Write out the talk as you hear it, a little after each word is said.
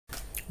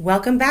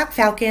Welcome back,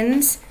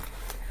 Falcons.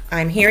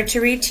 I'm here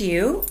to read to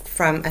you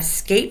from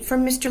Escape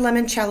from Mr.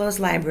 Lemoncello's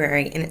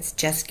Library, and it's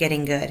just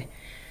getting good.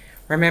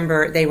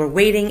 Remember, they were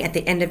waiting at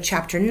the end of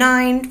Chapter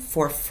 9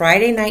 for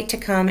Friday night to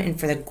come and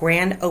for the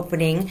grand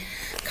opening.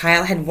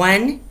 Kyle had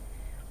won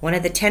one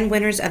of the 10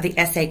 winners of the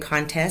essay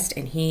contest,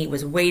 and he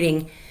was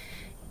waiting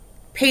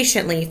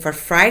patiently for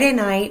Friday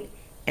night,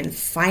 and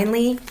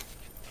finally,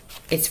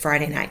 it's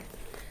Friday night.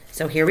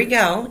 So here we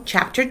go,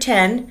 Chapter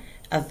 10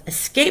 of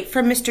Escape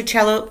from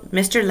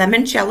Mr.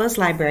 Lemoncello's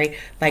Library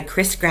by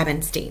Chris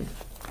Grabenstein.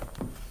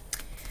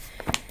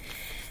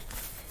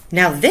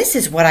 Now this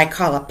is what I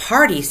call a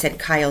party, said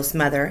Kyle's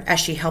mother as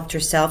she helped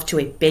herself to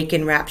a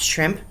bacon-wrapped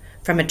shrimp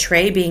from a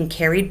tray being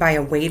carried by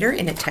a waiter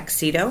in a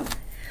tuxedo.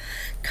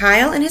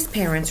 Kyle and his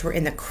parents were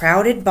in the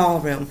crowded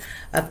ballroom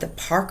of the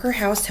Parker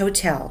House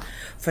Hotel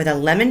for the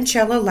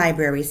Lemoncello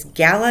Library's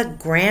gala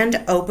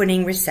grand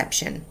opening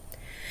reception.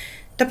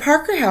 The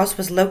Parker House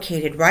was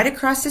located right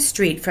across the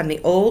street from the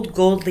old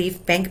Gold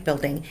Leaf Bank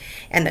building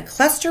and the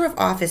cluster of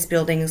office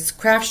buildings,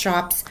 craft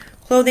shops,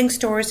 clothing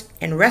stores,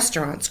 and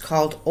restaurants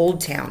called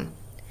Old Town.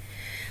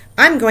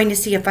 "I'm going to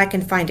see if I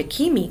can find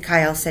Akemi,"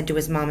 Kyle said to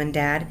his mom and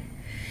dad.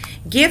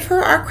 "Give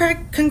her our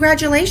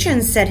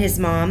congratulations," said his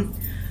mom.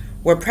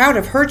 "We're proud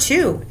of her,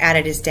 too,"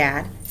 added his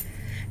dad.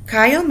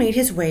 Kyle made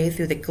his way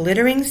through the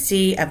glittering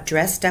sea of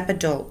dressed-up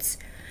adults.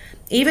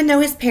 Even though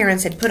his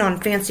parents had put on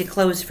fancy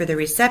clothes for the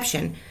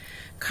reception,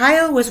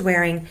 Kyle was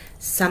wearing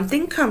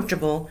something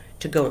comfortable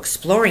to go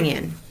exploring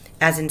in,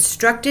 as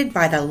instructed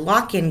by the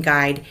lock-in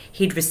guide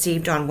he'd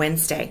received on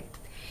Wednesday.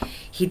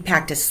 He'd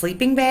packed a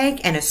sleeping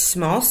bag and a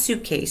small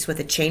suitcase with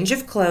a change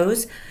of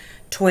clothes,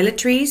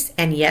 toiletries,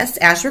 and yes,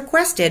 as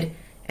requested,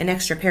 an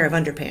extra pair of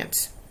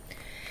underpants.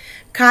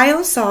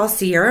 Kyle saw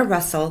Sierra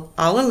Russell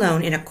all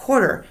alone in a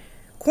corner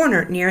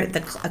near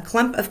a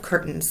clump of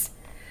curtains.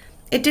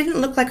 It didn't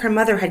look like her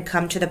mother had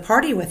come to the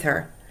party with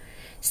her.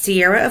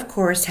 Sierra, of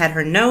course, had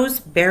her nose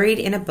buried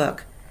in a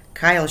book.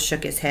 Kyle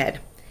shook his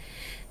head.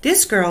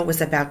 This girl was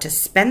about to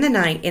spend the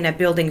night in a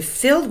building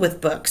filled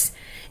with books,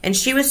 and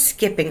she was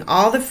skipping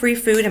all the free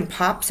food and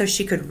pop so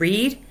she could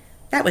read?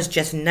 That was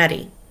just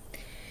nutty.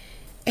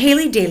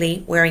 Haley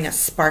Daly, wearing a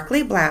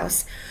sparkly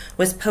blouse,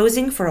 was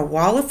posing for a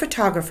wall of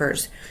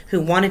photographers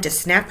who wanted to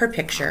snap her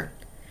picture.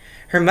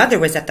 Her mother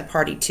was at the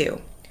party,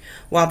 too.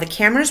 While the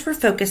cameras were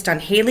focused on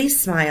Haley's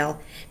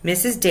smile,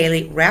 Mrs.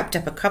 Daly wrapped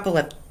up a couple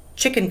of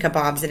chicken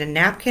kebabs in a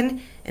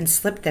napkin and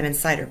slipped them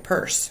inside her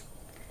purse.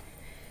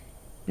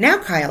 Now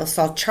Kyle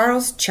saw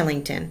Charles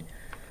Chillington.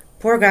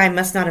 Poor guy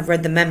must not have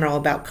read the memo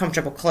about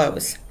comfortable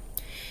clothes.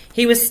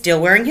 He was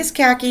still wearing his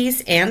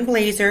khakis and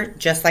blazer,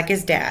 just like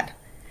his dad.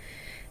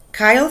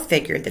 Kyle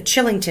figured the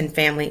Chillington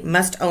family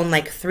must own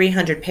like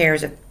 300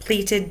 pairs of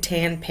pleated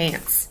tan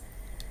pants.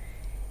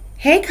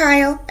 "Hey,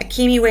 Kyle,"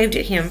 Akemi waved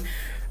at him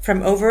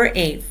from over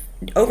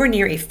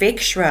near a fake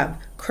shrub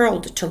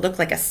curled to look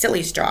like a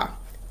silly straw.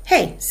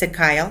 "Hey," said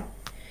Kyle.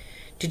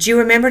 "Did you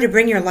remember to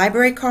bring your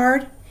library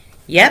card?"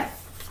 "Yep."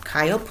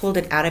 Kyle pulled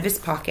it out of his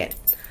pocket.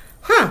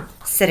 "Huh,"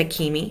 said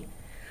Akemi.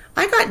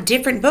 "I got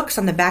different books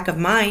on the back of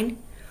mine.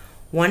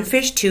 1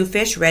 Fish, 2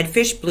 Fish, Red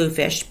Fish, Blue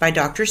Fish by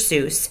Dr.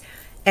 Seuss,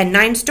 and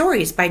 9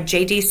 Stories by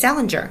J.D.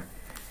 Salinger."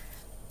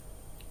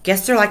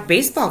 "Guess they're like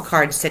baseball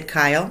cards," said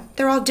Kyle.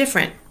 "They're all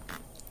different."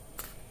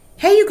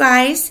 "Hey, you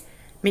guys!"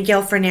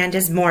 Miguel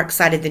Fernandez, more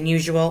excited than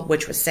usual,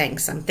 which was saying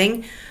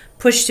something,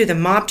 pushed through the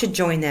mob to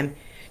join them.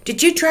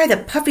 "Did you try the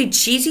puffy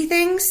cheesy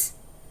things?"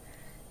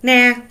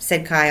 "Nah,"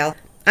 said Kyle.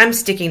 "I'm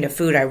sticking to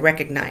food I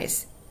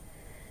recognize."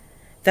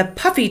 "The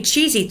puffy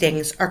cheesy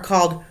things are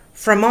called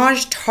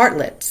fromage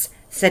tartlets,"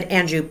 said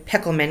Andrew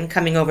Peckelman,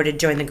 coming over to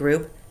join the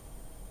group.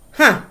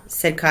 "Huh,"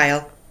 said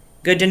Kyle.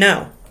 "Good to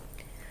know."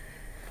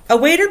 A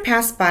waiter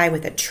passed by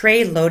with a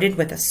tray loaded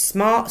with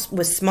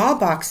small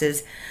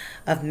boxes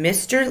of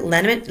Mr.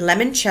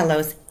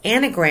 Lemoncello's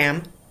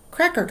anagram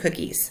cracker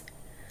cookies.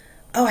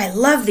 "Oh, I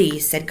love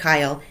these," said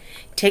Kyle,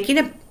 taking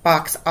a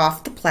box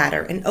off the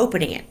platter and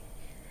opening it.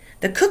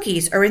 "The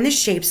cookies are in the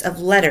shapes of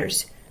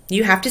letters.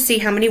 You have to see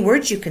how many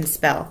words you can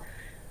spell."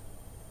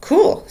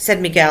 "Cool," said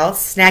Miguel,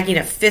 snagging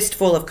a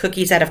fistful of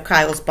cookies out of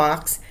Kyle's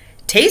box.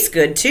 "Tastes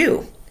good,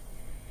 too."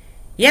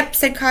 "Yep,"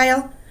 said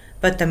Kyle,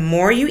 "but the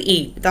more you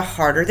eat, the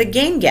harder the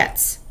game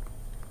gets."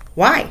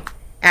 "Why?"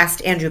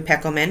 asked Andrew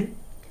Peckelman.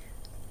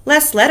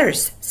 "Less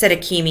letters," said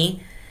Akemi,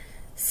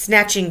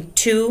 snatching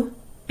 2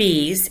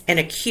 B's and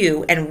a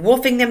Q and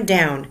wolfing them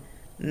down.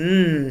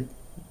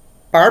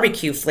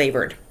 Barbecue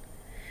flavored.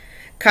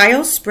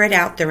 Kyle spread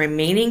out the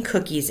remaining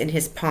cookies in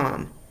his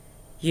palm.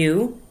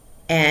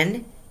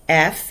 UNFEHAV.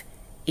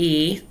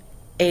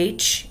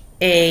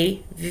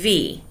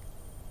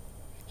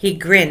 He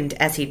grinned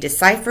as he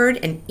deciphered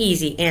an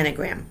easy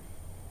anagram.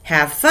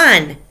 "Have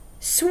fun!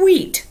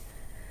 Sweet!"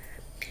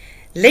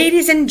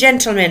 "Ladies and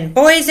gentlemen,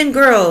 boys and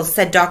girls,"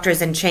 said Dr.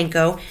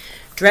 Zinchenko,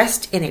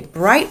 dressed in a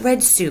bright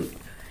red suit,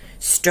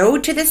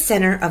 strode to the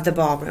center of the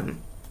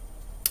ballroom.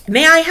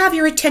 "May I have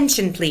your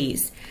attention,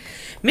 please?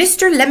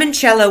 Mr.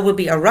 Lemoncello will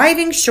be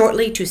arriving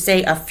shortly to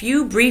say a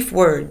few brief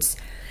words.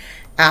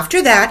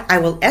 After that, I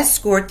will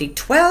escort the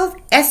 12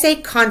 essay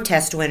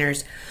contest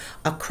winners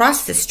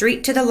across the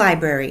street to the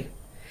library.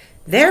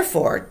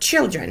 Therefore,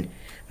 children,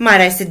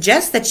 might I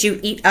suggest that you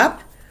eat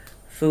up?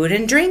 Food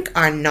and drink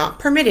are not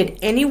permitted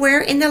anywhere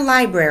in the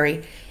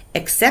library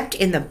except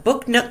in the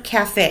Book Nook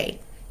Cafe,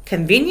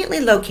 conveniently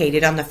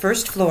located on the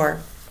first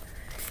floor.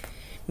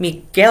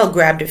 Miguel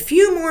grabbed a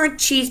few more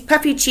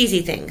puffy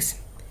cheesy things.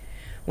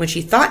 When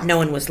she thought no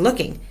one was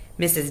looking,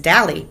 Mrs.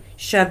 Dally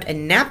shoved a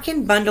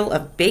napkin bundle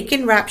of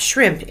bacon-wrapped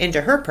shrimp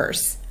into her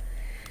purse.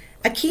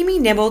 Akimi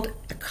nibbled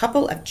a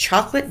couple of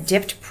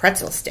chocolate-dipped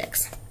pretzel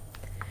sticks.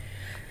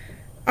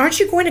 Aren't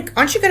you going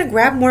to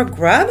grab more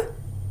grub?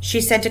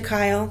 She said to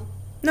Kyle.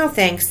 No,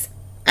 thanks.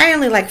 I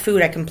only like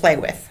food I can play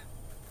with.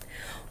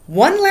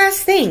 One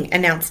last thing,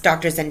 announced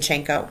Dr.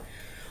 Zenchenko.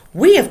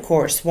 We, of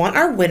course, want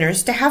our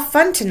winners to have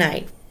fun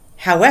tonight.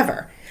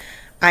 However,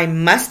 I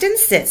must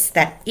insist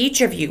that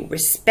each of you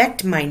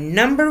respect my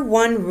number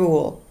one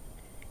rule.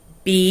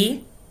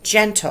 Be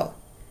gentle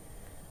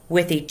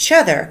with each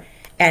other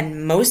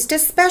and most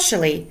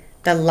especially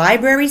the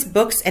library's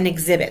books and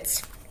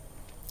exhibits.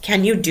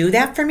 Can you do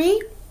that for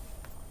me?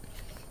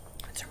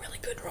 That's a really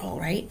good role,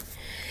 right?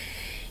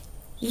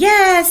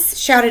 Yes,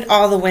 shouted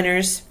all the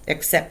winners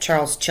except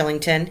Charles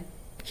Chillington.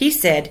 He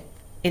said,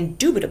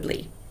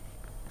 indubitably.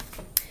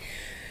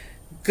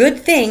 Good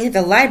thing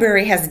the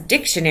library has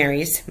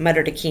dictionaries,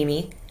 muttered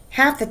Akimi.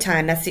 Half the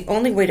time, that's the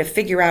only way to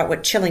figure out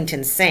what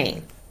Chillington's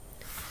saying.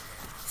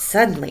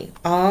 Suddenly,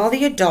 all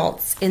the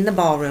adults in the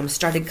ballroom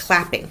started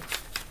clapping.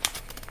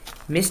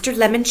 Mr.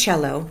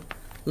 Lemoncello,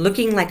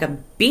 looking like a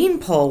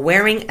beanpole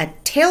wearing a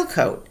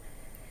tailcoat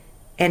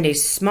and a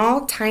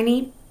small,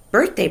 tiny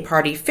birthday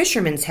party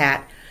fisherman's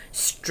hat,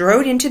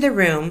 strode into the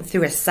room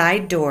through a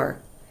side door.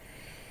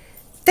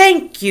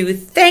 Thank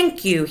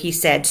you, he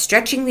said,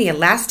 stretching the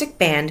elastic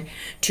band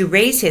to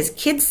raise his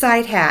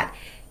kid-sized hat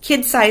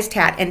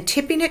and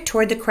tipping it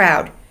toward the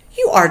crowd.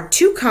 You are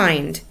too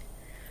kind.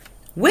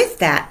 With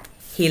that,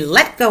 he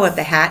let go of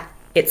the hat.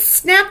 It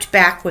snapped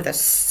back with a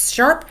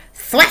sharp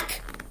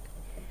thwack.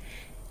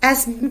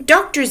 As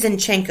Dr.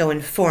 Zenchenko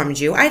informed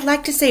you, I'd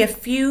like to say a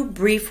few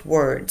brief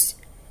words.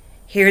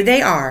 Here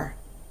they are.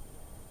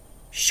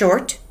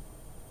 Short,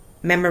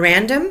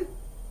 memorandum,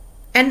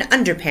 and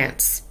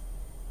underpants.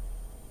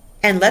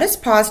 And let us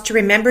pause to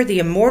remember the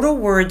immortal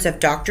words of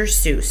Dr.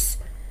 Seuss.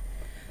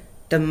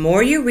 The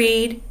more you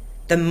read,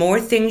 the more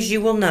things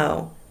you will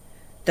know.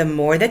 The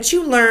more that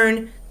you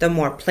learn, the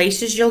more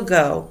places you'll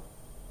go.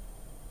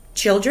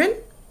 Children?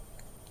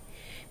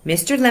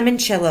 Mr.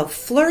 Lemoncello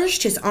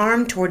flourished his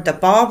arm toward the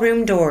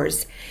ballroom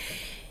doors.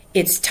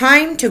 It's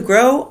time to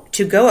go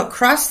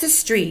across the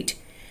street.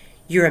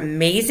 Your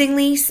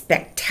amazingly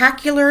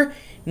spectacular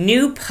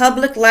new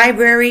public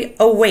library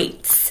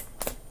awaits.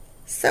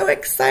 So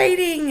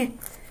exciting!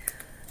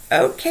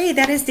 Okay,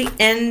 that is the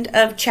end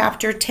of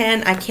chapter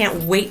 10. I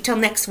can't wait till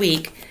next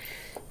week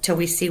till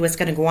we see what's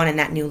going to go on in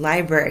that new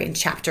library in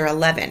chapter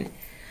 11.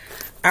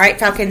 All right,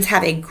 Falcons,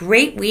 have a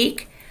great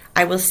week.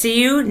 I will see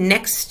you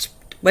next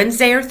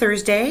Wednesday or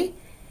Thursday,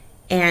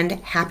 and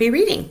happy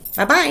reading.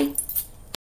 Bye-bye.